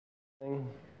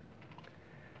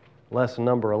lesson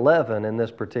number 11 in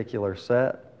this particular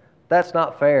set. That's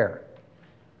not fair.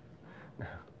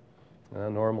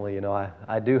 Normally,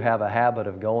 I do have a habit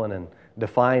of going and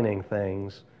defining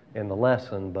things in the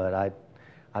lesson, but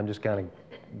I'm just going to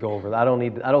go over that. I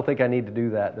don't think I need to do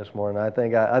that this morning. I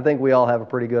think we all have a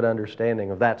pretty good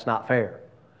understanding of that's not fair.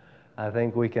 I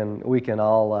think we can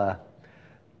all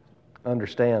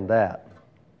understand that.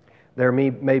 There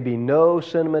may be no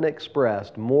sentiment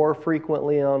expressed more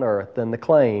frequently on earth than the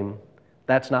claim,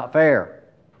 that's not fair.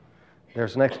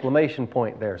 There's an exclamation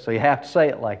point there, so you have to say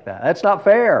it like that. That's not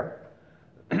fair.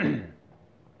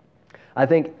 I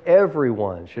think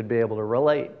everyone should be able to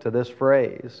relate to this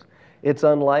phrase. It's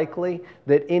unlikely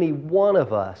that any one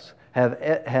of us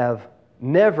have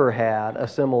never had a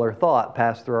similar thought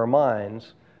pass through our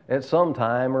minds at some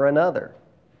time or another.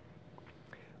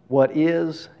 What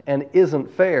is and isn't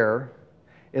fair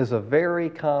is a very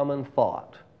common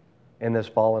thought in this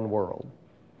fallen world.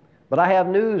 But I have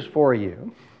news for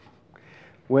you.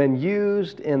 When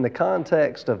used in the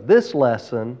context of this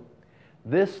lesson,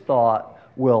 this thought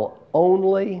will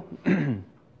only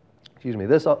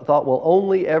this thought will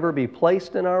only ever be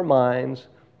placed in our minds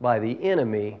by the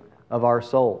enemy of our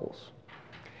souls.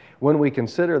 When we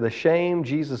consider the shame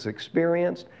Jesus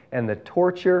experienced and the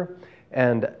torture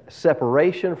and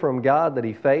separation from God that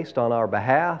He faced on our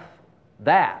behalf,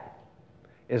 that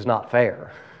is not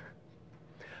fair.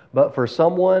 But for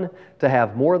someone to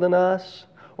have more than us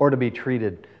or to be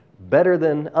treated better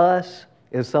than us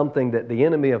is something that the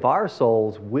enemy of our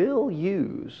souls will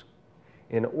use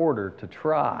in order to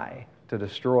try to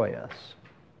destroy us.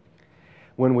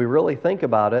 When we really think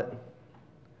about it,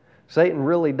 Satan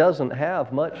really doesn't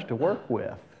have much to work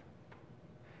with.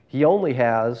 He only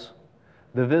has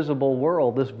the visible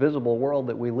world, this visible world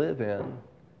that we live in,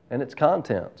 and its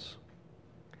contents.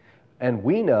 And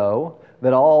we know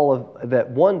that that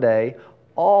one day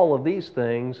all of these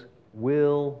things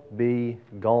will be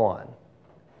gone.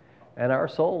 And our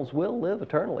souls will live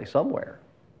eternally somewhere.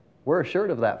 We're assured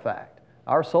of that fact.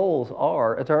 Our souls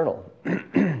are eternal.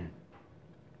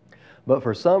 But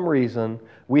for some reason,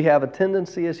 we have a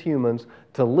tendency as humans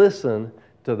to listen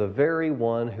to the very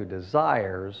one who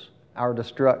desires our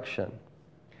destruction.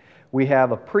 We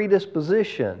have a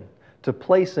predisposition to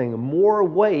placing more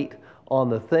weight on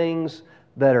the things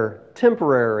that are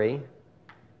temporary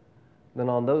than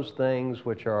on those things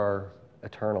which are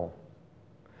eternal.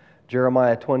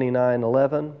 Jeremiah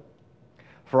 29:11,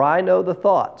 "For I know the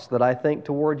thoughts that I think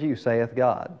toward you, saith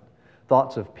God,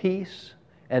 thoughts of peace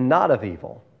and not of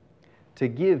evil, to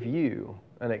give you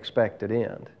an expected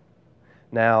end."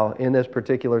 Now, in this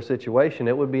particular situation,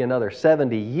 it would be another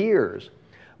 70 years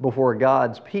before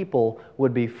God's people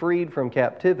would be freed from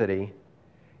captivity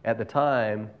at the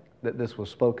time that this was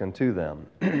spoken to them.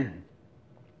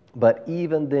 But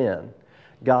even then,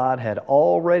 God had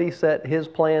already set His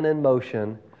plan in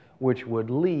motion, which would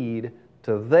lead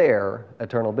to their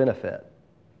eternal benefit.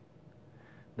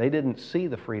 They didn't see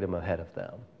the freedom ahead of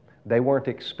them. They weren't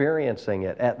experiencing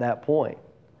it at that point.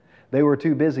 They were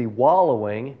too busy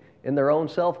wallowing in their own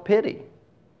self-pity.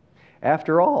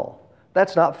 After all,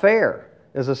 that's not fair,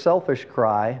 is a selfish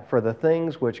cry for the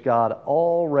things which God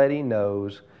already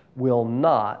knows will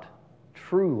not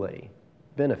truly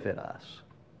benefit us.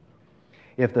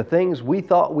 If the things we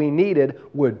thought we needed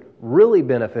would really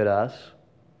benefit us,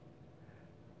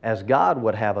 as God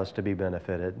would have us to be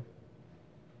benefited,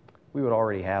 we would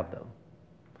already have them.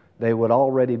 They would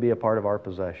already be a part of our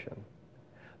possession.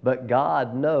 But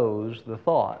God knows the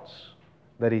thoughts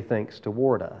that He thinks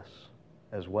toward us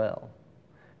as well.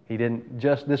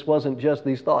 This wasn't just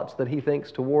these thoughts that He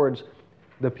thinks towards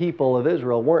the people of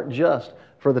Israel, weren't just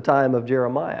for the time of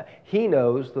Jeremiah. He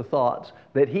knows the thoughts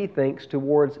that He thinks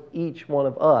towards each one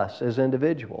of us as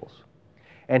individuals.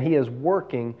 And He is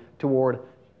working toward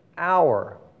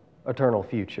our eternal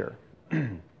future.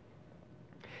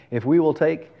 If we will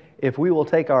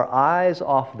take our eyes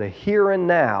off the here and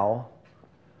now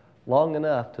long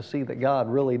enough to see that God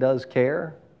really does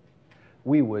care,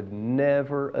 we would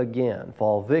never again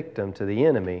fall victim to the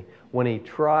enemy when he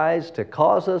tries to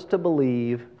cause us to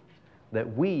believe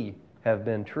that we have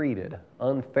been treated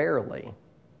unfairly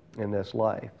in this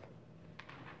life.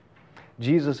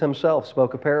 Jesus Himself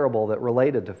spoke a parable that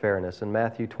related to fairness. In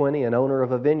Matthew 20, an owner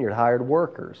of a vineyard hired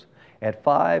workers at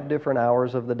 5 different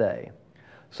hours of the day.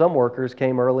 Some workers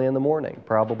came early in the morning,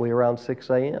 probably around 6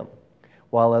 a.m.,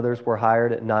 while others were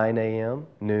hired at 9 a.m.,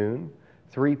 noon,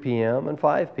 3 p.m., and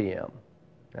 5 p.m.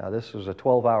 Now, this was a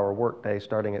 12-hour workday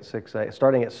starting at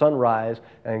sunrise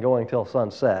and going till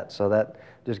sunset. So that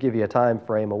just gives you a time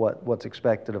frame of what's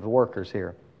expected of the workers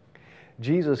here.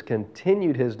 Jesus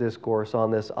continued his discourse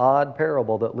on this odd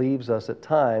parable that leaves us at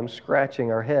times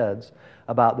scratching our heads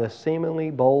about this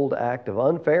seemingly bold act of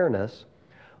unfairness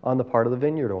on the part of the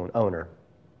vineyard owner.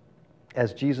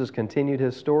 As Jesus continued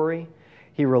his story,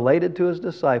 he related to his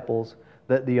disciples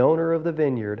that the owner of the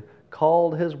vineyard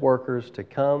called his workers to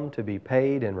come to be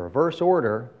paid in reverse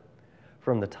order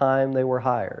from the time they were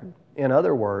hired. In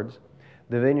other words,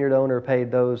 the vineyard owner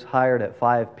paid those hired at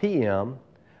 5 p.m.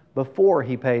 before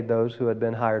he paid those who had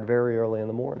been hired very early in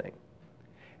the morning.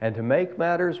 And to make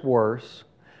matters worse,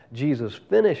 Jesus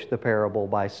finished the parable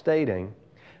by stating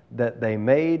that they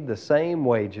made the same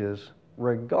wages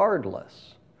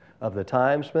regardless of the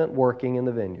time spent working in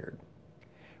the vineyard.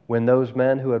 When those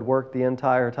men who had worked the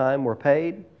entire time were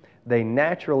paid, they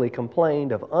naturally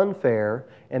complained of unfair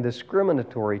and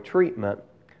discriminatory treatment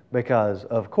because,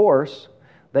 of course,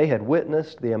 they had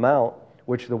witnessed the amount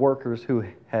which the workers who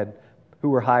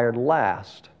were hired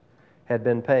last had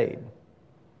been paid.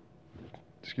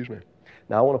 Excuse me.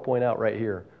 Now I want to point out right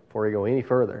here, before we go any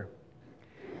further,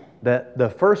 that the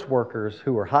first workers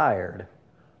who were hired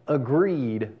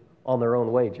agreed on their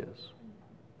own wages.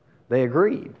 They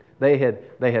agreed. They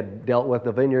had dealt with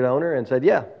the vineyard owner and said,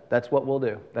 yeah, that's what we'll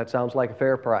do. That sounds like a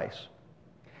fair price.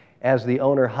 As the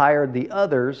owner hired the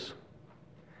others,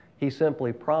 he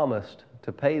simply promised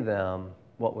to pay them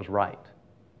what was right.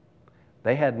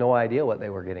 They had no idea what they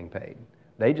were getting paid.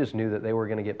 They just knew that they were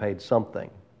going to get paid something.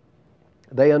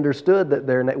 They understood that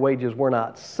their wages were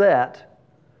not set,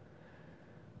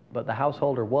 but the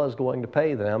householder was going to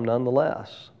pay them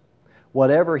nonetheless.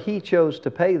 Whatever he chose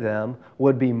to pay them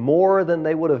would be more than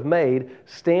they would have made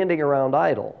standing around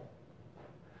idle.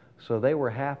 So they were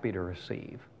happy to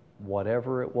receive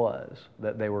whatever it was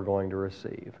that they were going to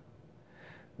receive.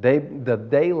 The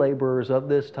day laborers of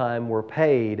this time were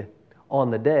paid on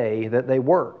the day that they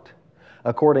worked.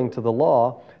 According to the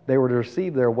law, they were to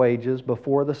receive their wages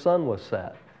before the sun was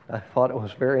set. I thought it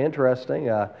was very interesting.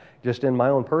 Just in my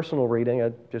own personal reading,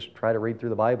 I just try to read through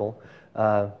the Bible.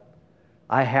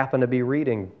 I happened to be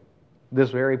reading this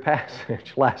very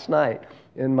passage last night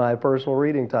in my personal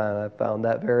reading time. I found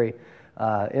that very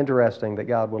interesting that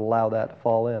God would allow that to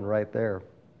fall in right there.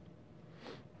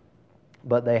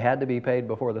 But they had to be paid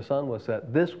before the sun was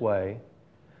set. This way,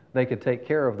 they could take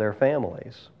care of their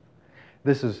families.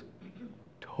 This is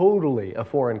totally a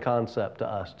foreign concept to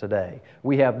us today.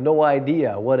 We have no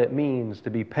idea what it means to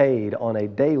be paid on a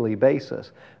daily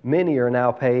basis. Many are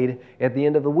now paid at the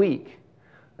end of the week.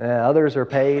 Others are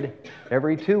paid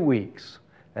every 2 weeks.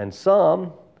 And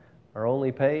some are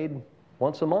only paid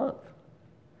once a month.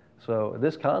 So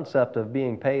this concept of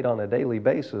being paid on a daily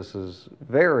basis is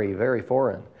very, very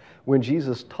foreign. When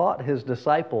Jesus taught his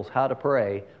disciples how to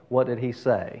pray, what did he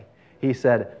say? He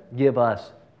said, "Give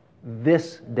us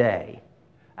this day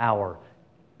our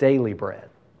daily bread."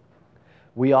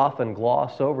 We often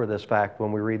gloss over this fact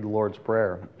when we read the Lord's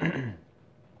Prayer.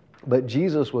 But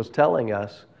Jesus was telling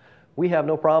us we have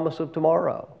no promise of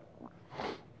tomorrow.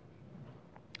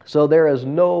 So there is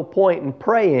no point in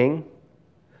praying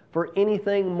for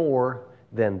anything more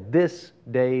than this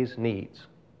day's needs.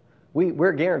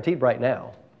 We're guaranteed right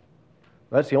now.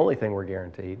 That's the only thing we're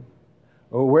guaranteed.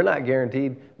 We're not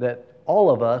guaranteed that all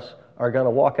of us are going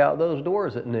to walk out those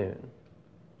doors at noon.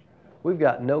 We've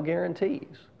got no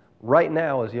guarantees. Right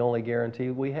now is the only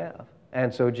guarantee we have.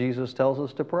 And so Jesus tells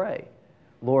us to pray.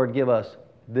 Lord, give us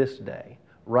this day,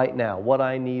 right now, what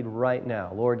I need right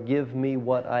now. Lord, give me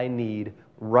what I need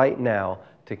right now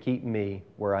to keep me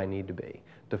where I need to be,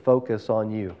 to focus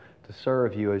on you, to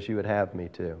serve you as you would have me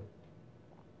to.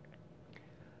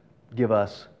 Give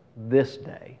us this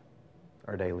day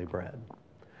our daily bread.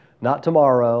 Not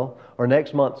tomorrow or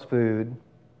next month's food,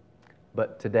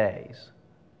 but today's,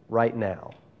 right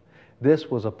now. This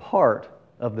was a part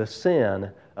of the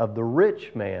sin of the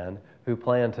rich man who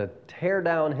planned to tear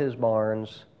down his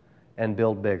barns and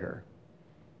build bigger.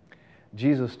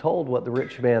 Jesus told what the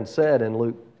rich man said in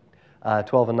Luke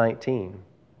 12:19.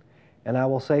 "And I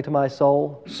will say to my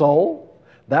soul, Soul,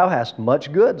 thou hast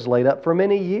much goods laid up for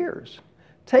many years.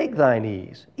 Take thine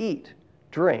ease, eat,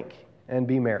 drink, and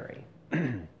be merry."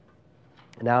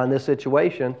 Now in this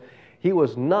situation, he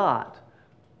was not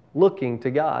looking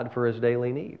to God for his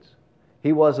daily needs.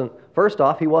 First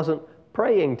off, he wasn't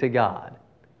praying to God.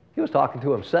 He was talking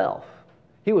to himself.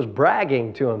 He was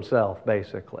bragging to himself,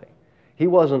 basically. He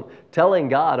wasn't telling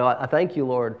God, "Oh, I thank you,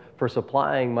 Lord, for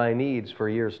supplying my needs for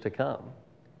years to come."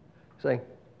 He's saying,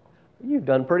 "You've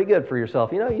done pretty good for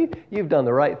yourself. You know, you've done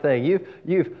the right thing.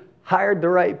 You've hired the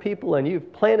right people, and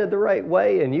you've planted the right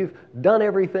way, and you've done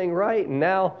everything right. And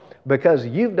now, because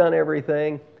you've done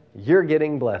everything, you're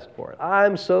getting blessed for it.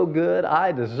 I'm so good,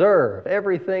 I deserve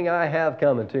everything I have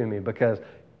coming to me because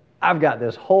I've got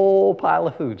this whole pile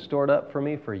of food stored up for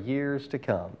me for years to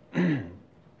come.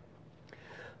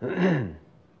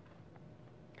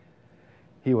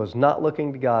 He was not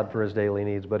looking to God for his daily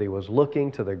needs, but he was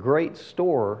looking to the great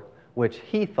store which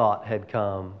he thought had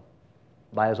come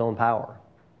by his own power.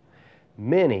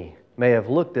 Many may have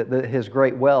looked at his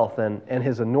great wealth and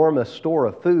his enormous store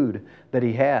of food that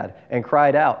he had and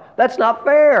cried out, "That's not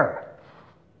fair!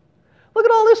 Look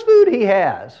at all this food he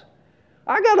has.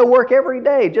 I got to work every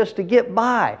day just to get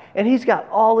by, and he's got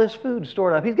all this food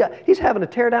stored up. He's having to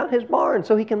tear down his barn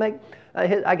so he can make." I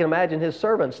can imagine his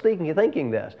servants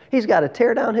thinking this. He's got to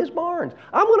tear down his barns.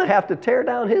 I'm going to have to tear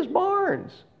down his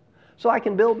barns so I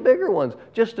can build bigger ones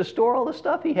just to store all the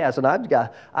stuff he has. And I've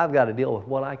got to deal with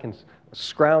what I can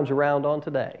scrounge around on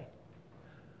today.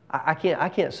 I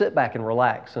can't sit back and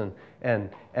relax and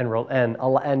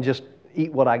just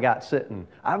eat what I got sitting.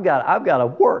 I've got to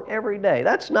work every day.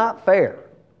 That's not fair.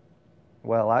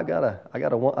 Well, I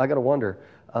gotta wonder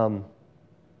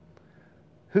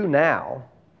who now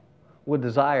would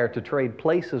desire to trade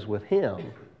places with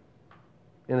him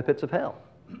in the pits of hell?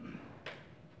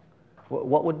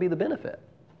 What would be the benefit?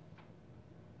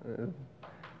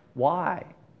 Why?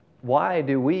 Why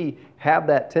do we have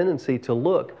that tendency to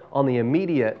look on the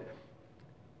immediate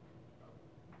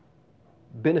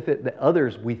benefit that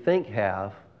others we think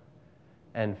have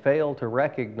and fail to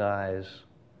recognize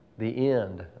the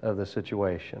end of the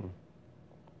situation?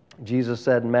 Jesus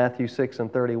said in Matthew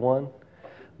 6:31,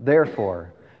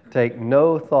 "Therefore, take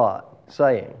no thought,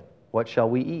 saying, 'What shall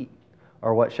we eat?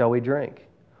 Or what shall we drink?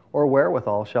 Or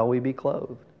wherewithal shall we be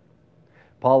clothed?'"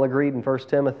 Paul agreed in 1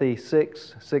 Timothy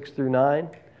 6:6-9,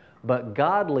 "But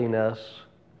godliness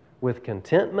with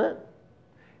contentment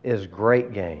is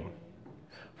great gain.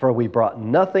 For we brought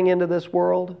nothing into this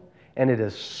world, and it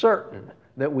is certain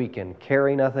that we can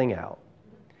carry nothing out.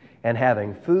 And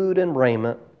having food and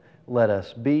raiment, let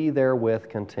us be therewith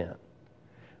content.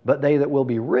 But they that will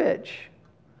be rich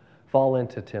fall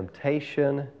into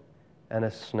temptation and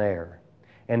a snare,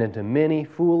 and into many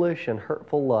foolish and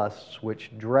hurtful lusts,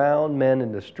 which drown men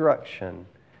in destruction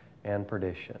and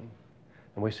perdition."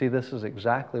 And we see this is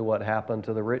exactly what happened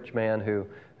to the rich man who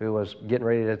was getting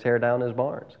ready to tear down his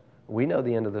barns. We know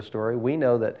the end of the story. We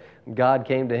know that God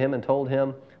came to him and told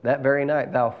him that very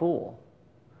night, "Thou fool,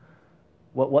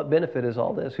 what benefit is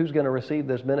all this? Who's going to receive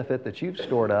this benefit that you've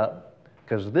stored up?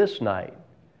 Because this night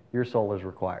your soul is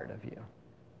required of you."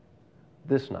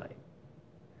 This night.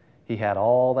 He had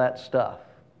all that stuff,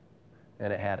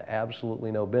 and it had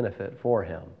absolutely no benefit for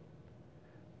him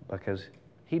because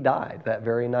he died that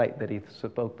very night that he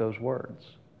spoke those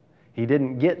words. He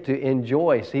didn't get to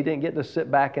enjoy, he didn't get to sit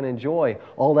back and enjoy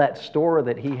all that store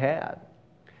that he had.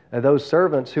 And those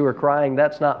servants who were crying,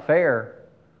 "That's not fair,"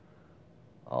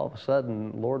 all of a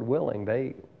sudden, Lord willing,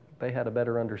 they had a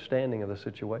better understanding of the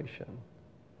situation.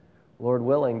 Lord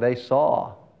willing, they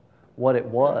saw what it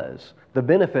was, the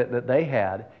benefit that they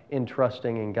had in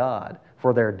trusting in God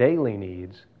for their daily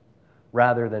needs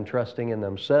rather than trusting in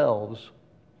themselves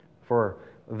for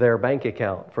their bank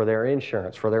account, for their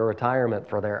insurance, for their retirement,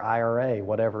 for their IRA,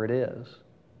 whatever it is.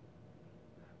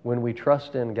 When we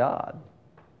trust in God,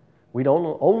 we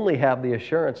don't only have the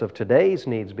assurance of today's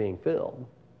needs being filled,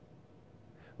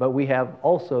 but we have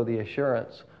also the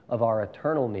assurance of our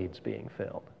eternal needs being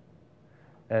filled.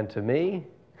 And to me,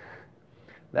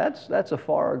 that's a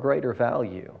far greater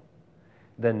value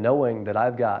than knowing that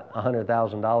I've got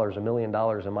 $100,000, $1 million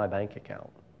in my bank account.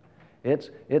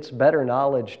 It's better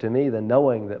knowledge to me than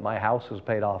knowing that my house is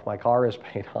paid off, my car is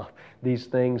paid off, these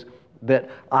things that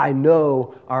I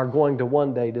know are going to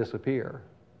one day disappear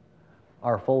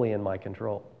are fully in my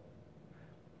control.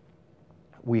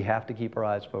 We have to keep our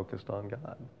eyes focused on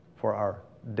God for our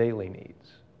daily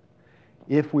needs.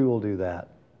 If we will do that,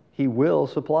 He will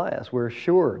supply us. We're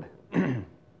assured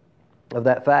of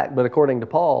that fact. But according to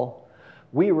Paul,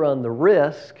 we run the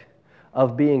risk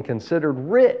of being considered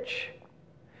rich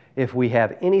if we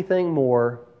have anything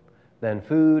more than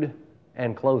food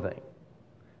and clothing.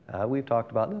 We've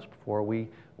talked about this before.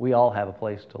 We all have a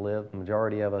place to live. The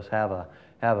majority of us have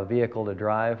a vehicle to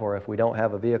drive, or if we don't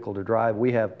have a vehicle to drive,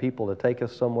 we have people to take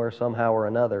us somewhere somehow or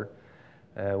another.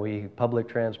 Public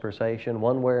transportation,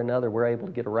 one way or another, we're able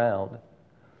to get around.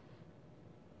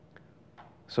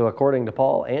 So according to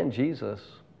Paul and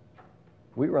Jesus,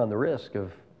 we run the risk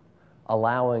of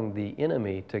allowing the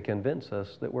enemy to convince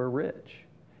us that we're rich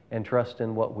and trust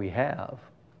in what we have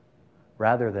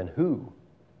rather than who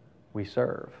we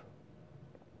serve.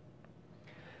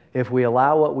 If we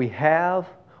allow what we have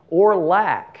or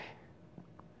lack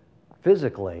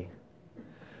physically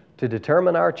To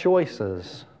determine our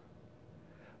choices,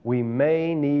 we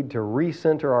may need to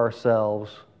recenter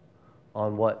ourselves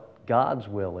on what God's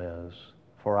will is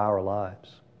for our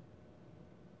lives.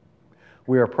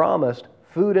 We are promised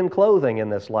food and clothing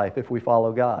in this life if we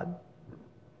follow God.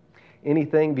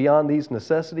 Anything beyond these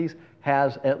necessities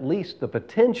has at least the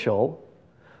potential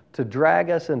to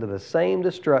drag us into the same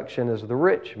destruction as the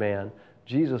rich man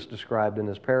Jesus described in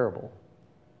his parable.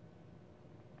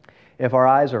 If our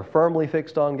eyes are firmly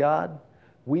fixed on God,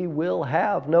 we will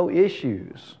have no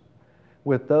issues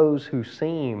with those who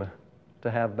seem to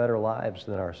have better lives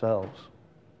than ourselves.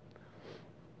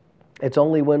 It's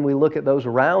only when we look at those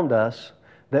around us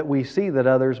that we see that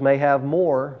others may have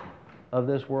more of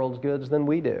this world's goods than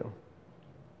we do.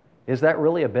 Is that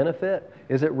really a benefit?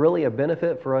 Is it really a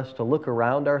benefit for us to look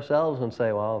around ourselves and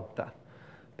say, well,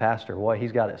 Pastor, boy,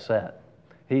 he's got it set.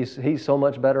 He's so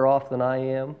much better off than I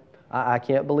am. I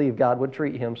can't believe God would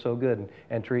treat him so good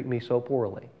and treat me so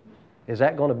poorly. Is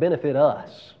that going to benefit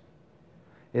us?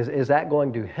 Is that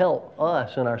going to help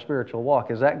us in our spiritual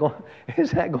walk? Is that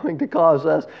going to cause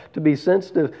us to be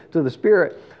sensitive to the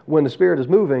Spirit when the Spirit is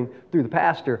moving through the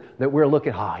pastor, that we're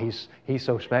looking, he's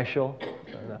so special?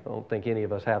 I don't think any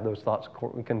of us have those thoughts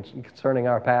concerning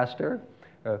our pastor.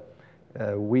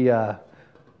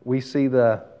 We see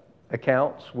the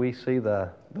accounts, we see the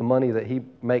money that he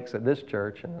makes at this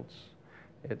church, and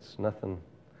it's nothing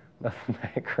that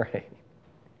great.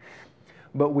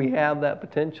 But we have that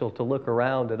potential to look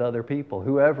around at other people,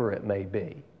 whoever it may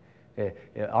be.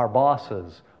 Our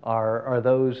bosses, are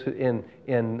those in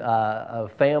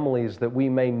families that we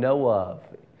may know of,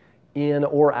 in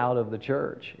or out of the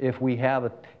church. If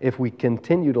we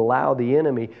continue to allow the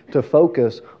enemy to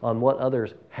focus on what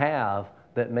others have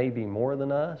that may be more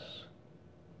than us,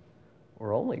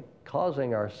 we're only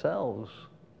causing ourselves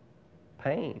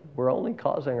pain. We're only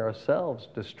causing ourselves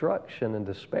destruction and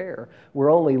despair.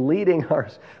 We're only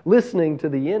listening to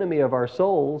the enemy of our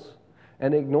souls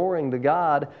and ignoring the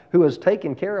God who has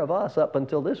taken care of us up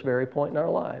until this very point in our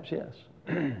lives. Yes.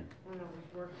 When I was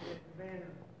working at the Banner,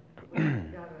 we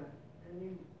got a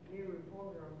new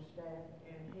reporter on staff,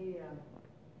 and he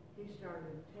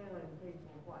started telling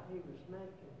people what he was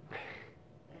making.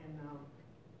 And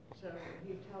so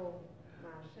he told my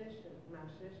assistant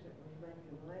was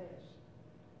making less.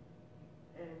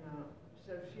 And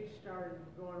so she started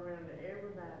going around to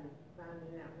everybody,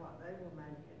 finding out what they were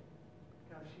making,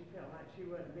 because she felt like she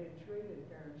wasn't being treated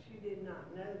fair. And she did not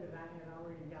know that I had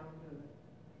already gone to the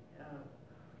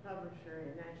publisher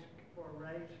and asked for a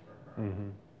raise for her.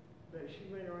 Mm-hmm. But she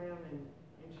went around and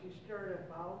she stirred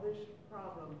up all this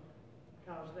problem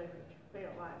because they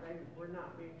felt like they were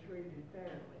not being treated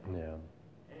fairly. Yeah.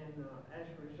 And as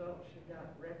a result, she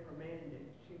got reprimanded.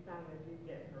 She finally did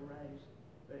get her raise,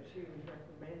 but she was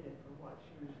reprimanded for what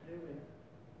she was doing.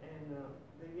 And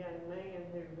the young man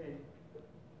who had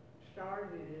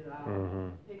started it all, mm-hmm.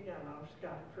 he got off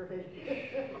scot-free.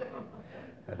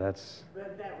 But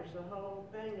that was the whole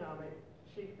thing of it.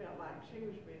 She felt like she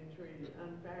was being treated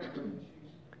unfairly, and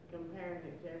she's comparing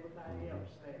it to everybody else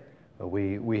there. But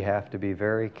we have to be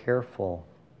very careful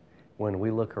when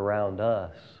we look around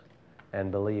us and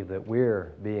believe that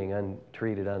we're being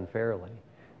treated unfairly.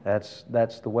 That's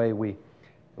the way we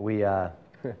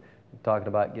talking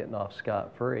about getting off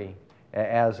scot-free,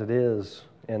 as it is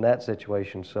in that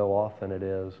situation. So often it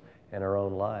is in our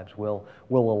own lives. We'll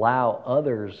allow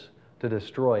others to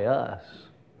destroy us,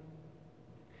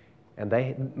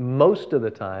 and most of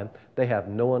the time they have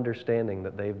no understanding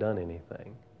that they've done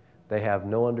anything. They have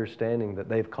no understanding that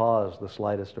they've caused the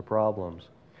slightest of problems.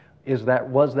 Was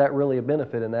that really a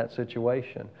benefit in that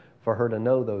situation for her to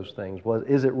know those things?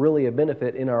 Is it really a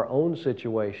benefit in our own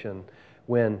situation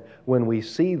when we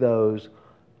see those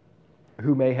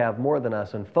who may have more than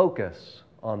us and focus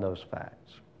on those facts?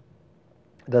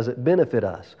 Does it benefit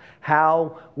us?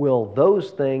 How will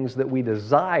those things that we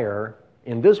desire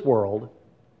in this world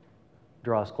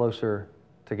draw us closer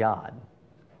to God?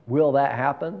 Will that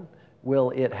happen? Will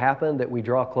it happen that we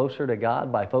draw closer to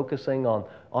God by focusing on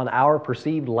our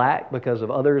perceived lack because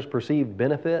of others' perceived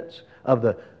benefits of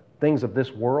the things of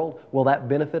this world? Will that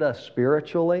benefit us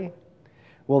spiritually?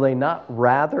 Will they not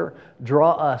rather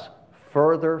draw us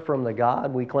further from the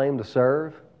God we claim to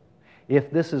serve?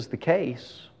 If this is the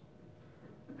case,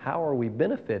 how are we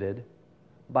benefited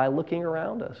by looking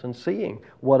around us and seeing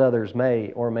what others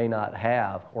may or may not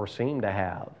have or seem to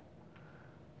have?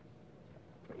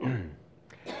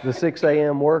 The 6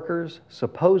 a.m. workers,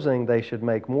 supposing they should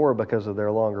make more because of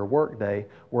their longer workday,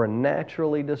 were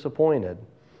naturally disappointed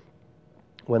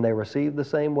when they received the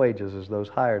same wages as those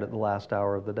hired at the last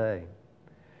hour of the day.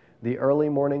 The early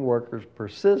morning workers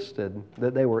persisted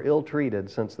that they were ill-treated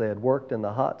since they had worked in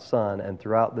the hot sun and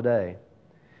throughout the day.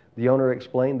 The owner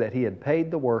explained that he had paid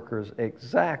the workers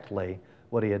exactly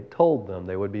what he had told them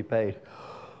they would be paid.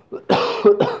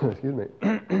 Excuse me. They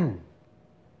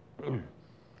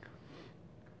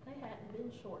hadn't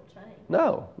been shortchanged.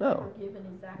 No. They were given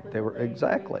exactly They what were they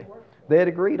exactly. agreed to work for. They had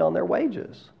agreed on their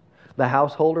wages. The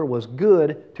householder was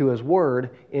good to his word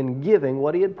in giving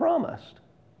what he had promised.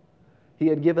 He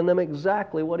had given them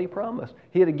exactly what he promised.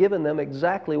 He had given them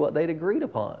exactly what they'd agreed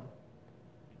upon.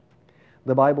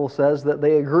 The Bible says that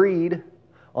they agreed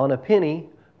on a penny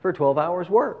for 12 hours'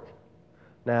 work.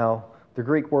 Now, the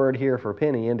Greek word here for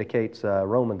penny indicates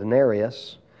Roman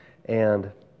denarius, and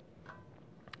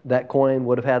that coin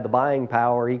would have had the buying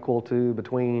power equal to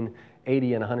between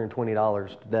 $80 and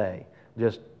 $120 today.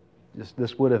 Just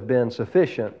this would have been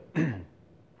sufficient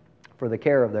for the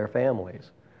care of their families.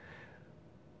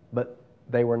 But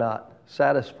they were not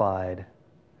satisfied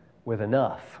with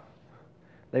enough.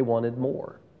 They wanted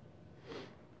more.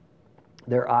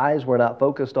 Their eyes were not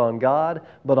focused on God,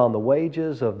 but on the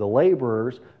wages of the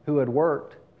laborers who had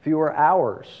worked fewer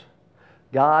hours.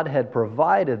 God had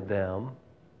provided them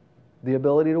the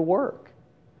ability to work.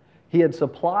 He had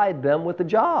supplied them with a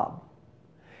job.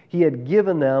 He had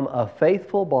given them a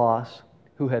faithful boss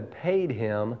who had paid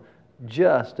him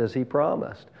just as he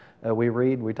promised. We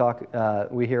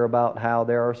hear about how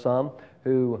there are some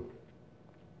who,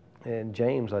 in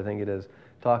James I think it is,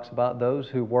 talks about those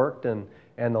who worked and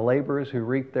the laborers who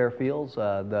reaped their fields.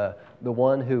 The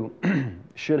one who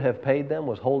should have paid them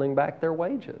was holding back their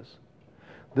wages.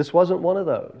 This wasn't one of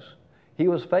those. He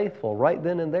was faithful right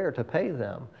then and there to pay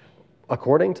them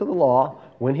according to the law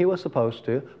when he was supposed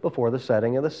to before the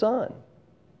setting of the sun.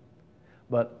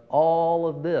 But all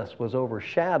of this was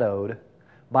overshadowed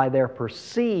by their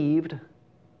perceived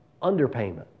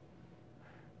underpayment.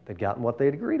 They'd gotten what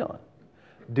they'd agreed on.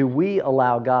 Do we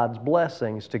allow God's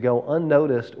blessings to go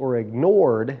unnoticed or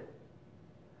ignored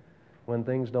when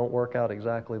things don't work out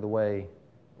exactly the way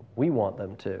we want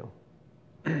them to?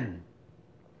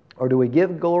 Or do we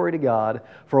give glory to God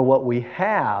for what we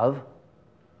have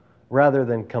rather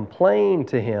than complain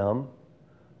to Him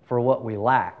for what we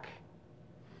lack?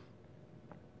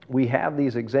 We have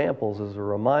these examples as a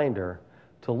reminder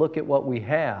to look at what we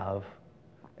have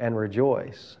and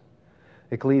rejoice.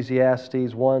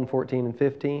 Ecclesiastes 1, 14 and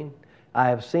 15. I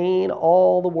have seen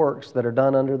all the works that are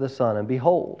done under the sun, and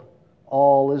behold,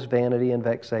 all is vanity and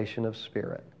vexation of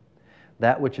spirit.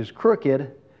 That which is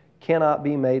crooked cannot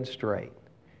be made straight,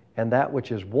 and that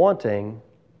which is wanting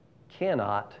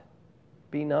cannot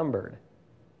be numbered.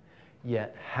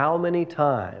 Yet how many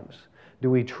times do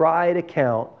we try to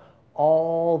count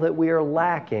all that we are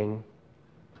lacking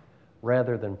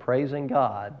rather than praising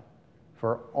God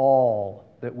for all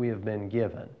that we have been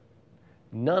given?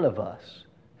 None of us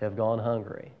have gone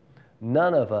hungry.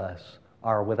 None of us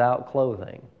are without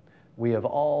clothing. We have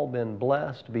all been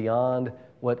blessed beyond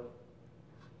what,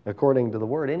 according to the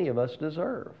Word, any of us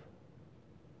deserve.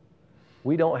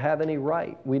 We don't have any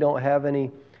right. We don't have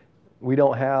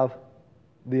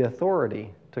the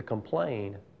authority to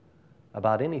complain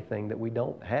about anything that we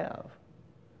don't have.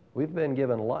 We've been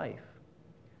given life.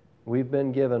 We've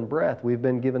been given breath. We've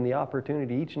been given the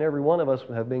opportunity. Each and every one of us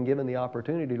have been given the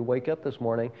opportunity to wake up this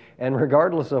morning, and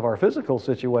regardless of our physical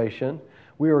situation,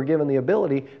 we were given the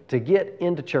ability to get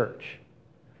into church,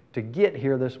 to get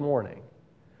here this morning.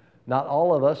 Not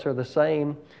all of us are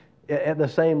at the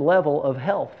same level of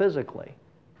health physically,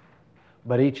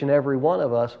 but each and every one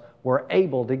of us were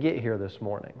able to get here this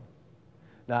morning.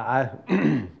 Now,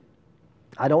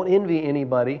 I don't envy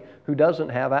anybody who doesn't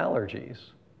have allergies.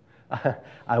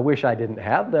 I wish I didn't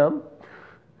have them,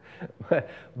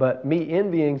 but me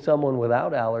envying someone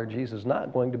without allergies is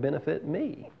not going to benefit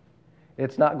me.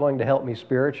 It's not going to help me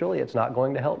spiritually. It's not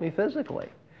going to help me physically.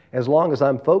 As long as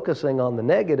I'm focusing on the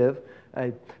negative,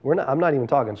 I'm not even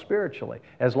talking spiritually.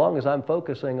 As long as I'm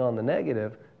focusing on the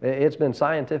negative, it's been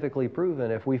scientifically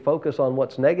proven if we focus on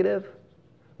what's negative,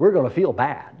 we're going to feel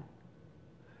bad.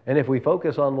 And if we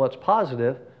focus on what's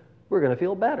positive, we're going to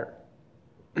feel better.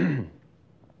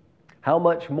 How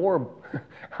much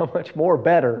more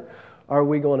better are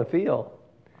we going to feel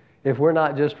if we're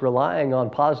not just relying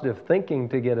on positive thinking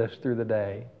to get us through the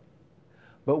day,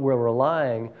 but we're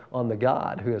relying on the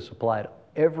God who has supplied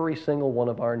every single one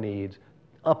of our needs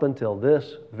up until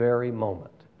this very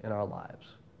moment in our lives?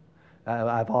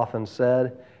 I've often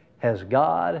said, has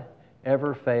God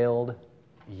ever failed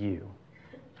you?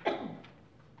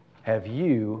 Have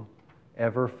you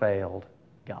ever failed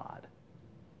God?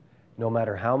 No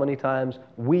matter how many times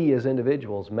we as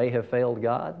individuals may have failed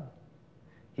God,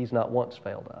 He's not once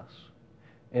failed us.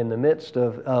 in the midst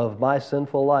of my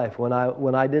sinful life, when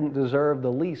I didn't deserve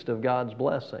the least of God's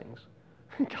blessings.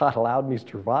 God allowed me to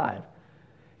survive.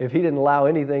 If He didn't allow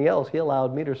anything else, He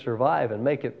allowed me to survive and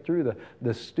make it through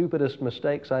the stupidest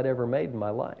mistakes I'd ever made in my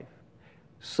life,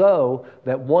 so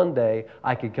that one day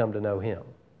I could come to know Him.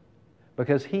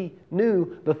 Because He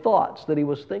knew the thoughts that He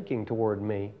was thinking toward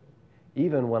me,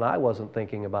 even when I wasn't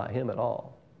thinking about Him at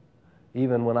all.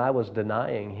 Even when I was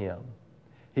denying Him,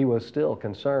 He was still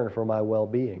concerned for my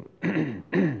well-being.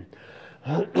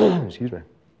 Excuse me.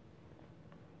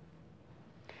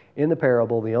 In the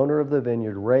parable, the owner of the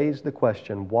vineyard raised the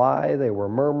question why they were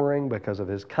murmuring because of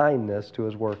His kindness to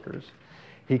His workers.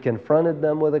 He confronted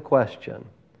them with a question,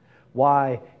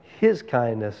 why His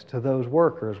kindness to those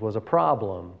workers was a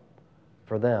problem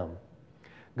for them.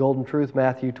 Golden Truth,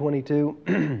 Matthew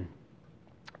 22,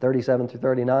 37 through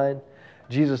 39.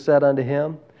 Jesus said unto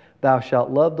him, Thou shalt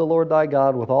love the Lord thy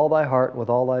God with all thy heart, with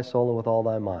all thy soul, and with all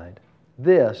thy mind.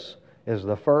 This is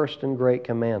the first and great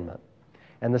commandment.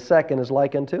 And the second is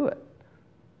like unto it.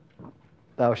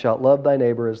 Thou shalt love thy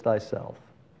neighbor as thyself.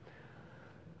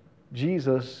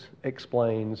 Jesus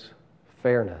explains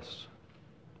fairness.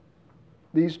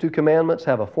 These two commandments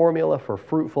have a formula for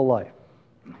fruitful life.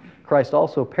 Christ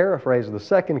also paraphrased the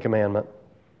second commandment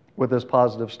with this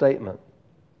positive statement.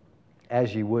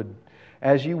 As you would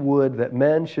that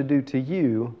men should do to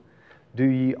you, do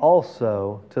ye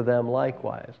also to them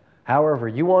likewise. However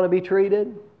you want to be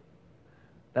treated,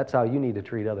 that's how you need to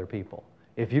treat other people.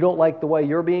 If you don't like the way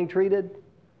you're being treated,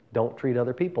 don't treat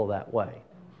other people that way.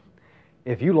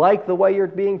 If you like the way you're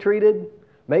being treated,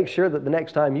 make sure that the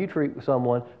next time you treat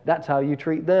someone, that's how you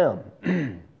treat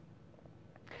them.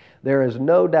 There is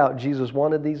no doubt Jesus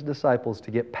wanted these disciples to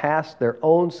get past their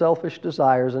own selfish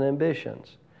desires and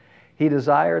ambitions. He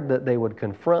desired that they would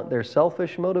confront their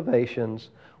selfish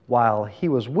motivations while He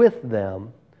was with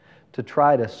them to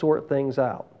try to sort things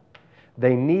out.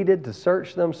 They needed to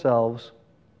search themselves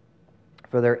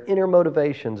for their inner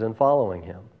motivations in following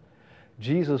Him.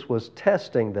 Jesus was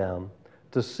testing them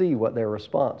to see what their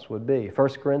response would be. 1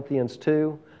 Corinthians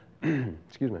 2,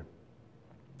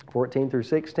 14 through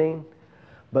 16.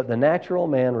 But the natural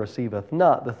man receiveth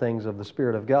not the things of the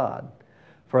Spirit of God,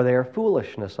 for they are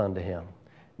foolishness unto him.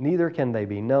 Neither can they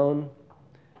be known,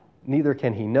 neither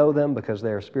can he know them, because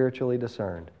they are spiritually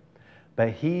discerned.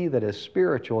 But he that is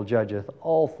spiritual judgeth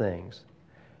all things,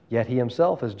 yet he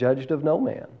himself is judged of no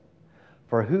man.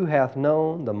 For who hath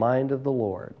known the mind of the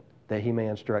Lord, that he may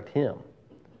instruct him?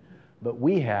 But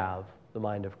we have the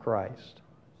mind of Christ.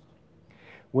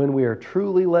 When we are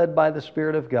truly led by the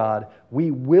Spirit of God,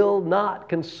 we will not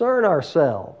concern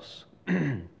ourselves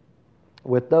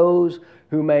with those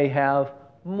who may have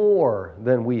more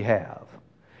than we have.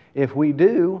 If we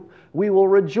do, we will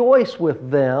rejoice with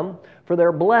them for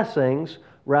their blessings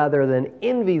rather than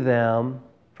envy them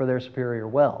for their superior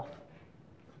wealth.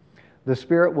 The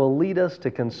Spirit will lead us to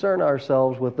concern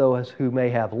ourselves with those who may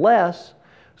have less,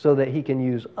 so that He can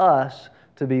use us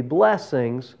to be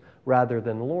blessings rather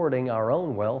than lording our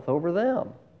own wealth over them.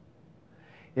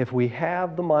 If we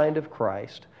have the mind of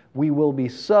Christ, we will be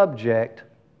subject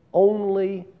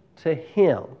only to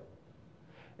Him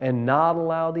and not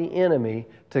allow the enemy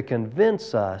to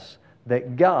convince us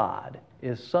that God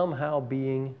is somehow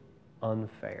being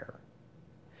unfair.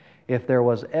 If there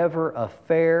was ever a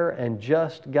fair and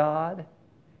just God,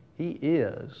 He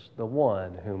is the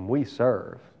one whom we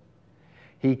serve.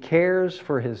 He cares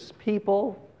for His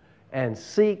people and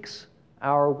seeks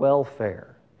our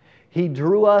welfare. He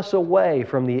drew us away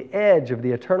from the edge of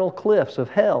the eternal cliffs of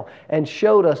hell and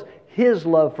showed us His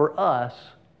love for us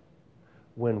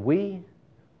when we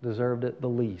deserved it the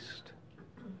least,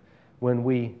 when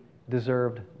we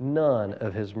deserved none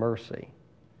of His mercy.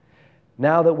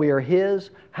 Now that we are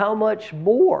His, how much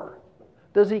more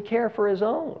does He care for His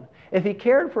own? If He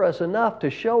cared for us enough to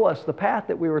show us the path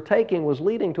that we were taking was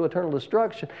leading to eternal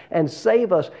destruction and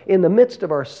save us in the midst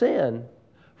of our sin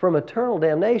from eternal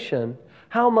damnation,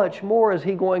 how much more is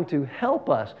He going to help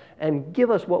us and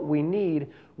give us what we need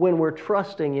when we're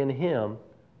trusting in Him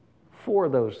for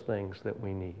those things that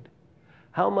we need?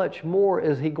 How much more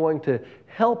is He going to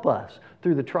help us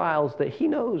through the trials that He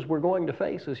knows we're going to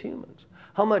face as humans?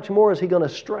 How much more is He going to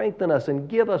strengthen us and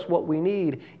give us what we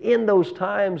need in those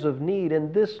times of need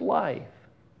in this life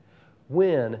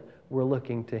when we're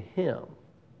looking to Him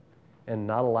and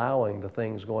not allowing the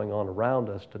things going on around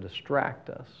us to distract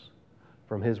us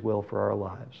from His will for our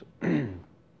lives?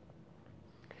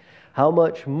 How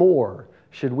much more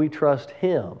should we trust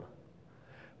Him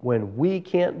when we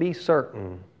can't be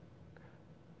certain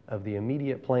of the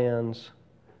immediate plans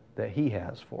that He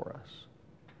has for us?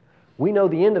 We know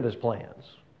the end of His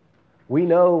plans. We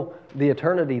know the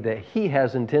eternity that He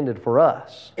has intended for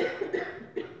us.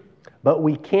 But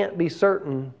we can't be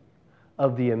certain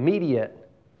of the immediate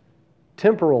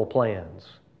temporal plans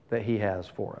that He has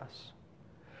for us.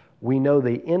 We know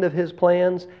the end of His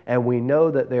plans, and we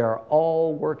know that they are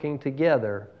all working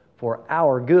together for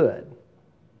our good.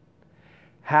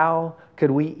 How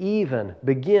could we even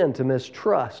begin to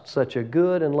mistrust such a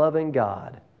good and loving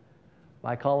God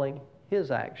by calling His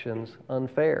actions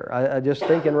unfair? I just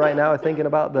thinking right now, thinking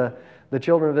about the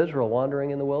children of Israel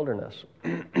wandering in the wilderness.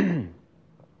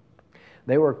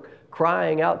 They were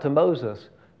crying out to Moses,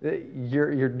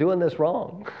 you're doing this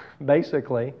wrong,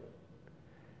 basically.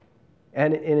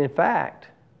 And in fact,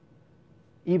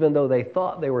 even though they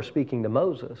thought they were speaking to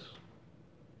Moses,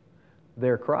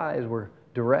 their cries were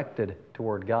directed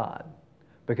toward God.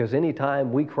 Because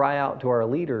anytime we cry out to our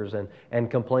leaders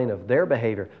and complain of their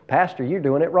behavior, Pastor, you're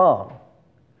doing it wrong,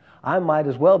 I might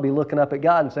as well be looking up at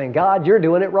God and saying, God, you're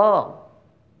doing it wrong.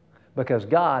 Because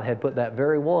God had put that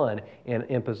very one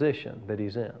in position that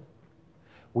He's in.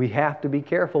 We have to be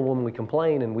careful when we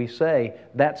complain and we say,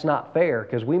 that's not fair,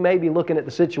 because we may be looking at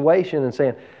the situation and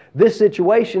saying, this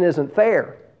situation isn't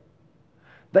fair.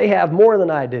 They have more than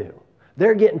I do.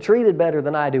 They're getting treated better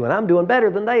than I do, and I'm doing better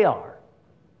than they are.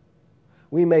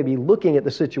 We may be looking at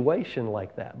the situation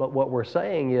like that, but what we're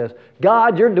saying is,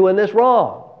 God, you're doing this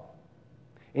wrong.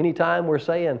 Anytime we're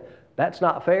saying, that's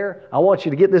not fair, I want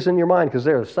you to get this in your mind, because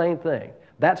they're the same thing.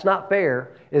 That's not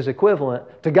fair is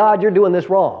equivalent to, God, you're doing this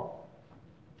wrong.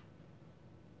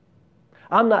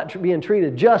 I'm not being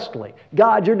treated justly.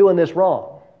 God, you're doing this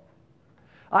wrong.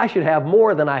 I should have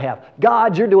more than I have.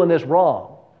 God, you're doing this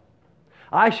wrong.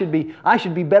 I should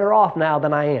be better off now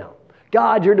than I am.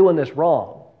 God, you're doing this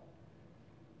wrong.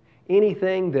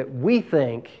 Anything that we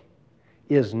think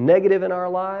is negative in our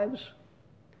lives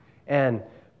and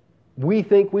we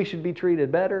think we should be treated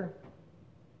better,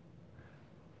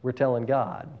 we're telling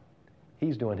God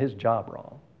He's doing His job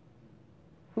wrong.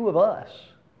 Who of us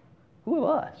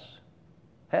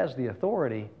has the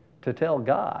authority to tell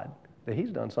God that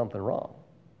He's done something wrong?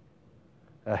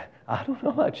 I don't know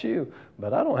about you,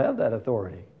 but I don't have that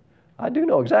authority. I do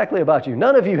know exactly about you.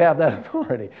 None of you have that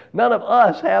authority. None of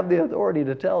us have the authority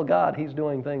to tell God He's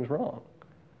doing things wrong.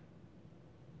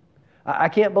 I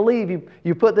can't believe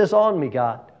you put this on me,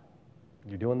 God.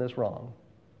 You're doing this wrong.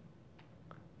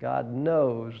 God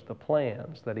knows the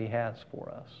plans that He has for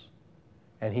us,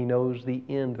 and He knows the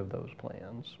end of those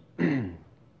plans.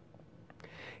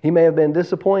 He may have been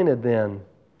disappointed then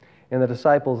in the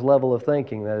disciples' level of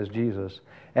thinking, that is Jesus,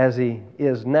 as He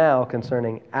is now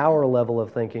concerning our level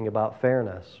of thinking about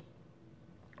fairness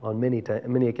on many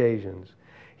occasions.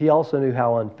 He also knew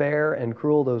how unfair and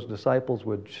cruel those disciples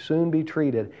would soon be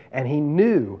treated, and He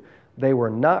knew they were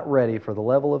not ready for the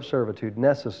level of servitude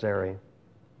necessary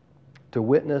to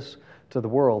witness to the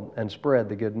world and spread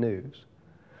the good news.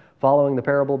 Following the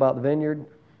parable about the vineyard,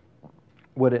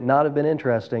 would it not have been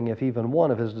interesting if even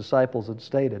one of His disciples had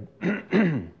stated,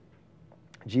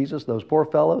 Jesus, those poor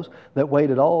fellows that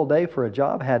waited all day for a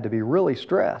job had to be really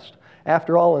stressed.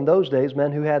 After all, in those days,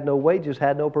 men who had no wages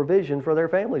had no provision for their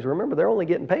families. Remember, they're only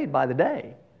getting paid by the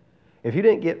day. If you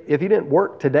didn't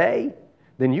work today,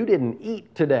 then you didn't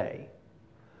eat today.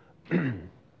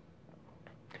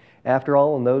 After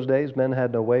all, in those days, men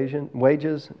had no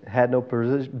wages, had no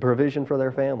provision for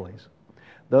their families.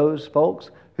 Those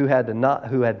folks who had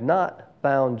not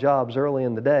found jobs early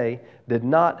in the day did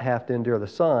not have to endure the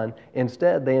sun.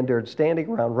 Instead, they endured standing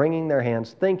around, wringing their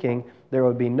hands, thinking there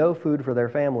would be no food for their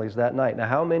families that night. Now,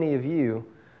 how many of you,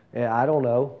 I don't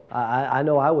know, I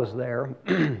know I was there,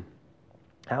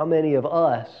 how many of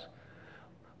us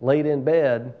laid in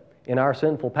bed in our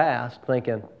sinful past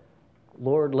thinking,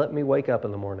 Lord, let me wake up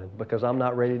in the morning because I'm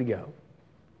not ready to go?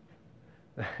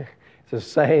 It's the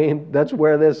same, that's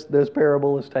where this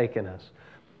parable is taking us.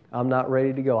 I'm not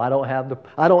ready to go. I don't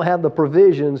have the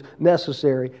provisions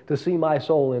necessary to see my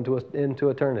soul into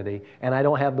eternity, and I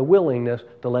don't have the willingness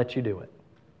to let you do it.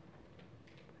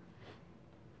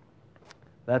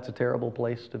 That's a terrible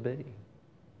place to be.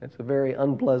 It's a very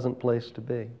unpleasant place to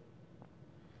be.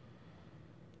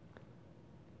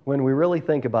 When we really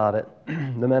think about it,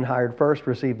 the men hired first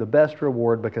received the best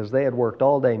reward because they had worked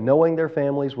all day knowing their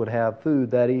families would have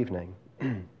food that evening.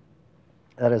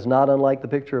 That is not unlike the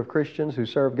picture of Christians who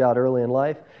serve God early in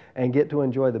life and get to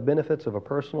enjoy the benefits of a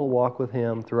personal walk with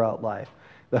Him throughout life.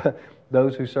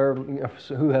 Those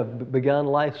who have begun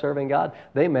life serving God,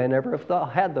 they may never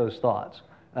have had those thoughts,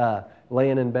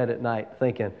 laying in bed at night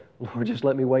thinking, Lord, just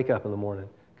let me wake up in the morning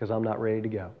because I'm not ready to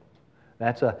go.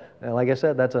 Like I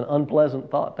said, that's an unpleasant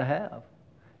thought to have.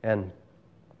 And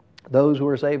those who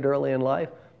are saved early in life,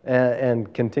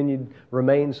 and continued,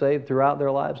 remained saved throughout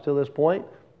their lives till this point,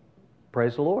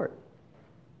 praise the Lord.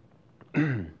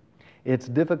 It's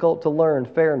difficult to learn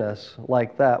fairness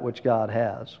like that which God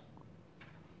has.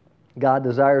 God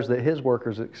desires that His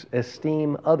workers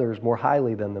esteem others more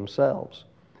highly than themselves.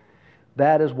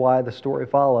 That is why the story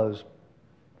follows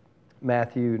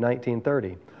Matthew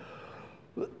 19:30.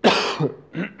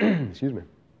 Excuse me.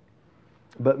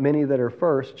 But many that are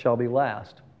first shall be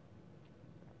last,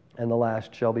 and the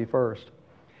last shall be first.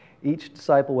 Each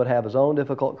disciple would have his own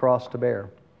difficult cross to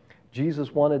bear.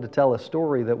 Jesus wanted to tell a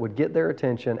story that would get their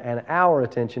attention and our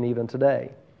attention even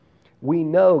today. We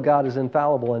know God is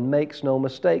infallible and makes no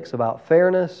mistakes about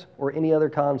fairness or any other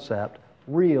concept,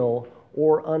 real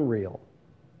or unreal.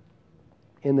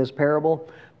 In this parable,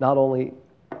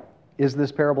 is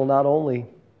this parable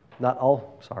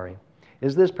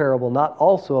not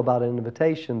also about an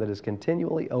invitation that is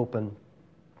continually open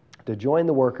to join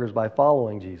the workers by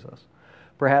following Jesus?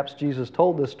 Perhaps Jesus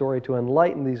told this story to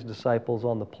enlighten these disciples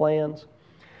on the plans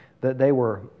that they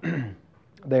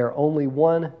are only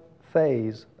one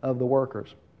phase of the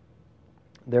workers.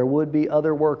 There would be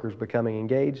other workers becoming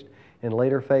engaged in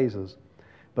later phases,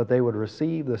 but they would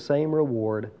receive the same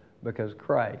reward because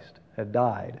Christ had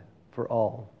died for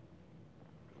all.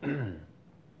 I'm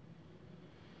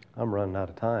running out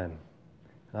of time.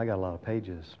 I got a lot of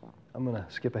pages. I'm going to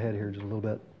skip ahead here just a little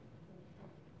bit.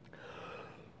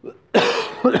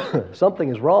 Something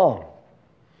is wrong.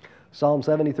 Psalm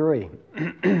 73.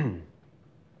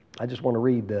 I just want to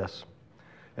read this,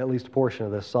 at least a portion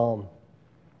of this psalm.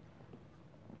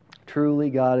 Truly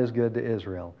God is good to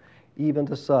Israel, even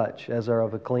to such as are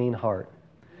of a clean heart.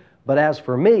 But as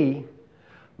for me,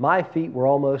 my feet were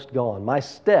almost gone. My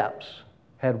steps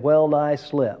had well nigh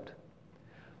slipped.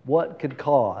 What could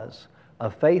cause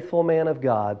a faithful man of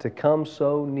God to come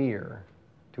so near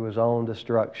to his own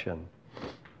destruction?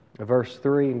 Verse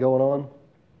 3 and going on.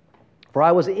 For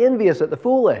I was envious at the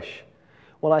foolish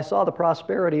when I saw the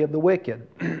prosperity of the wicked.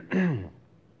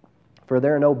 For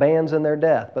there are no bands in their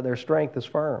death, but their strength is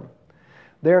firm.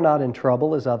 They are not in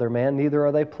trouble as other men, neither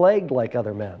are they plagued like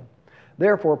other men.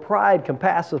 Therefore pride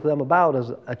compasseth them about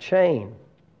as a chain.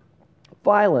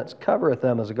 Violence covereth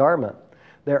them as a garment.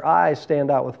 Their eyes stand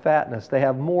out with fatness. They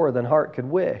have more than heart could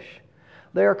wish.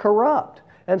 They are corrupt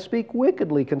and speak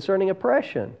wickedly concerning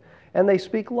oppression, and they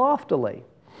speak loftily.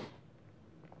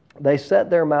 They set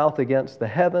their mouth against the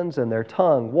heavens, and their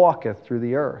tongue walketh through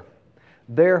the earth.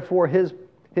 Therefore his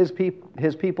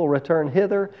people return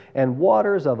hither, and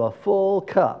waters of a full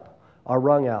cup are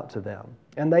wrung out to them.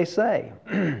 And they say,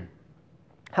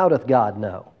 How doth God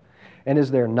know? And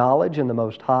is there knowledge in the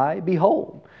Most High?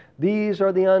 Behold, these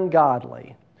are the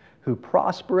ungodly who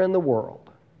prosper in the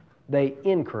world. They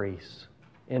increase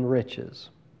in riches.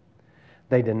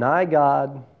 They deny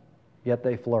God, yet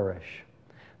they flourish.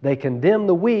 They condemn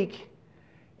the weak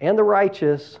and the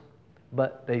righteous,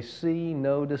 but they see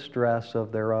no distress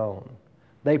of their own.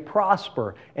 They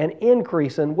prosper and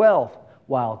increase in wealth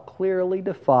while clearly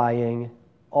defying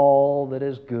all that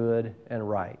is good and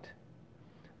right.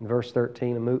 In verse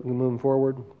 13, moving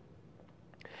forward.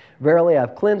 Verily, I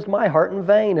have cleansed my heart in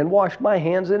vain and washed my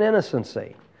hands in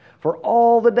innocency. For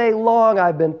all the day long I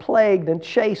have been plagued and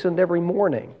chastened every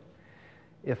morning.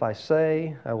 If I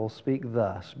say I will speak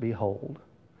thus, behold,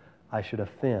 I should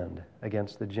offend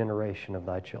against the generation of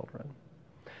thy children.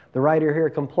 The writer here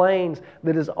complains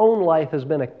that his own life has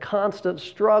been a constant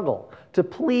struggle to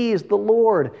please the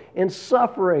Lord in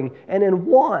suffering and in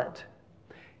want.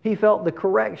 He felt the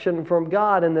correction from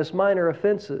God in this minor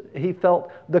offense. He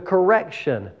felt the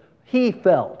correction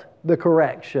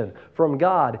from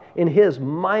God in his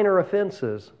minor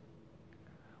offenses,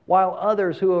 while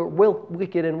others who are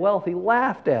wicked and wealthy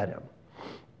laughed at him.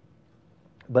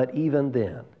 But even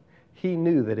then, he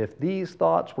knew that if these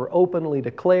thoughts were openly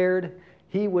declared,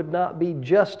 he would not be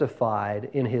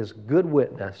justified in his good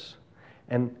witness,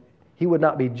 and he would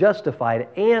not be justified,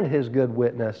 and his good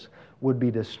witness would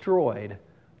be destroyed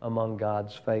among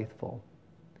God's faithful.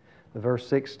 Verse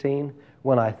 16,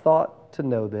 when I thought to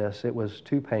know this, it was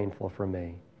too painful for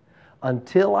me.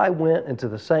 Until I went into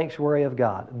the sanctuary of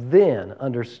God, then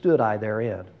understood I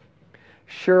therein.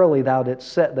 Surely thou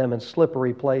didst set them in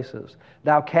slippery places.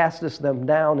 Thou castest them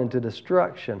down into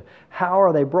destruction. How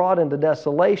are they brought into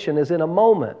desolation as in a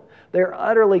moment? They are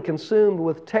utterly consumed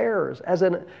with terrors, as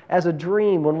a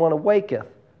dream when one awaketh.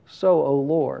 So, O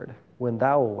Lord, when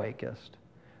thou awakest,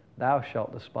 thou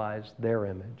shalt despise their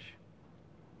image.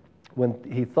 When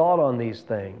he thought on these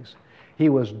things, he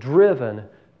was driven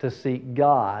to seek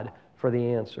God for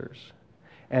the answers.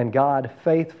 And God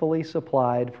faithfully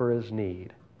supplied for his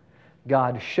need.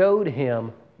 God showed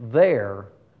him their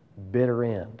bitter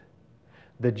end.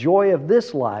 The joy of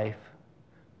this life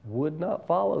would not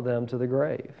follow them to the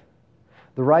grave.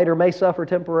 The writer may suffer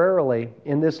temporarily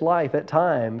in this life at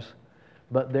times,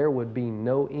 but there would be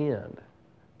no end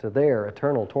to their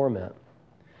eternal torment.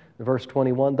 Verse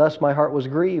 21, thus my heart was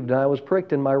grieved, and I was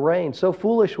pricked in my reins. So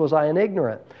foolish was I and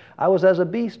ignorant. I was as a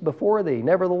beast before thee.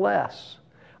 Nevertheless,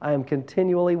 I am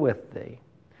continually with thee.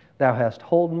 Thou hast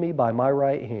holden me by my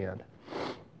right hand.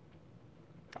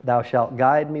 Thou shalt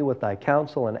guide me with thy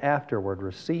counsel, and afterward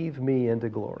receive me into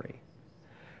glory.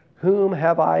 Whom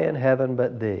have I in heaven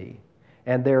but thee?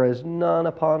 And there is none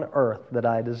upon earth that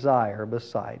I desire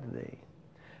beside thee.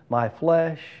 My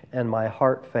flesh and my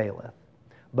heart faileth,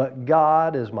 but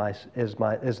God is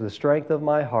the strength of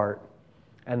my heart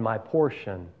and my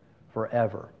portion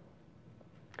forever.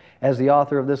 As the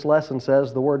author of this lesson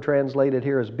says, the word translated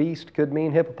here as beast could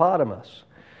mean hippopotamus.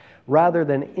 Rather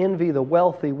than envy the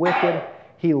wealthy wicked,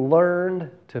 he learned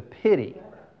to pity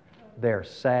their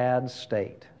sad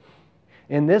state.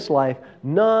 In this life,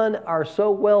 none are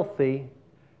so wealthy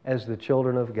as the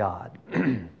children of God.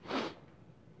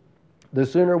 The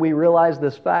sooner we realize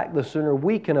this fact, the sooner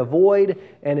we can avoid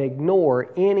and ignore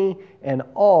any and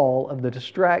all of the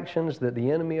distractions that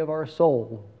the enemy of our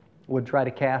soul would try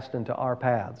to cast into our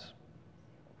paths.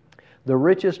 The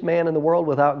richest man in the world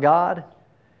without God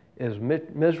is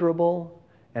miserable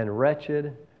and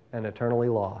wretched and eternally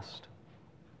lost.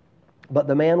 But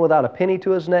the man without a penny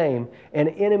to his name and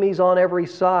enemies on every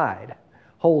side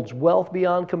holds wealth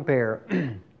beyond compare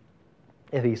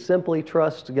if he simply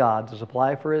trusts God to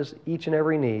supply for his each and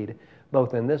every need,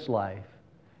 both in this life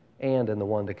and in the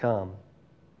one to come.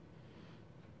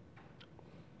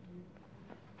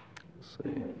 Let's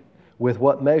see. With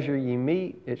what measure ye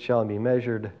meet, it shall be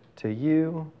measured to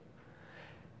you.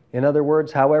 In other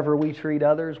words, however we treat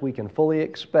others, we can fully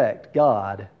expect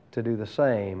God to do the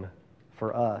same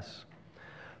for us.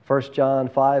 1 John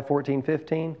 5, 14,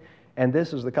 15, and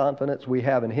this is the confidence we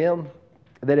have in Him,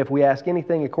 that if we ask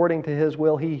anything according to His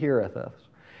will, He heareth us.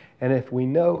 And if we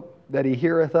know that He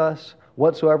heareth us,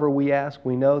 whatsoever we ask,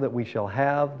 we know that we shall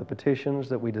have the petitions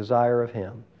that we desire of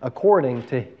Him, according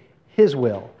to His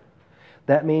will.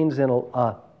 That means a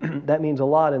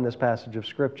lot in this passage of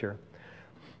Scripture.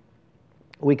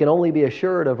 We can only be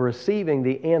assured of receiving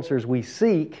the answers we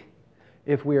seek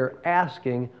if we are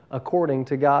asking according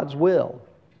to God's will.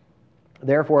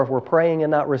 Therefore, if we're praying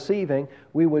and not receiving,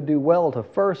 we would do well to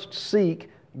first seek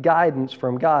guidance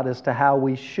from God as to how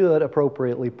we should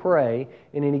appropriately pray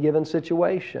in any given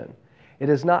situation. It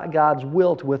is not God's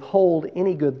will to withhold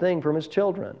any good thing from His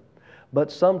children,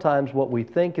 but sometimes what we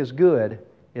think is good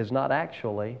is not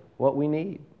actually what we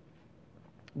need.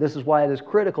 This is why it is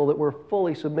critical that we're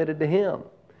fully submitted to Him.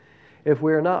 If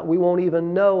we're not, we won't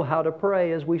even know how to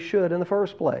pray as we should in the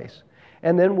first place.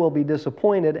 And then we'll be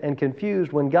disappointed and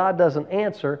confused when God doesn't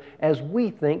answer as we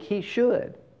think He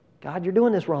should. God, you're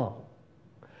doing this wrong.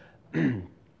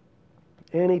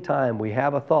 Anytime we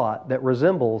have a thought that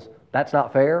resembles, that's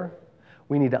not fair,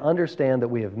 we need to understand that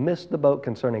we have missed the boat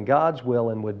concerning God's will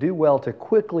and would do well to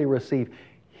quickly receive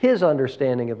His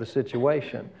understanding of the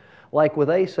situation. Like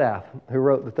with Asaph, who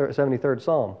wrote the 73rd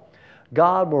Psalm.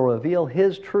 God will reveal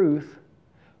His truth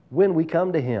when we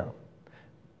come to Him.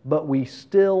 But we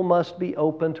still must be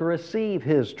open to receive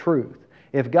His truth.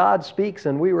 If God speaks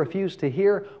and we refuse to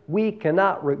hear, we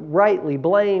cannot rightly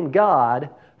blame God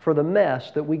for the mess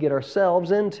that we get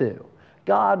ourselves into.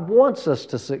 God wants us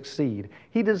to succeed.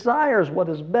 He desires what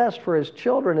is best for His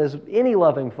children as any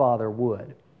loving father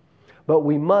would. But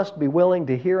we must be willing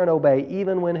to hear and obey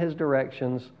even when His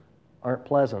directions aren't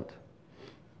pleasant.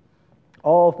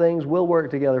 All things will work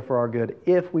together for our good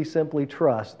if we simply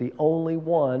trust the only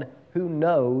one who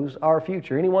knows our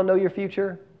future. Anyone know your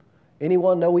future?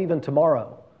 Anyone know even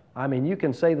tomorrow? I mean, you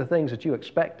can say the things that you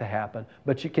expect to happen,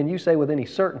 but can you say with any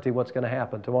certainty what's going to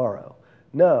happen tomorrow?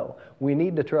 No. We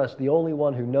need to trust the only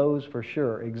one who knows for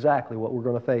sure exactly what we're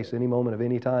going to face any moment of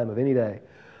any time of any day.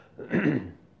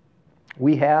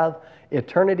 We have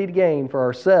eternity to gain for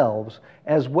ourselves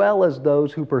as well as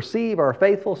those who perceive our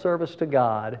faithful service to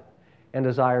God and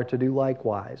desire to do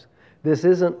likewise. This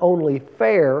isn't only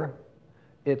fair,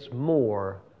 it's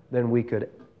more than we could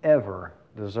ever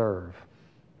deserve.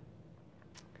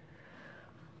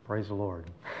 Praise the Lord.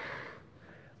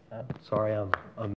 Sorry, I'm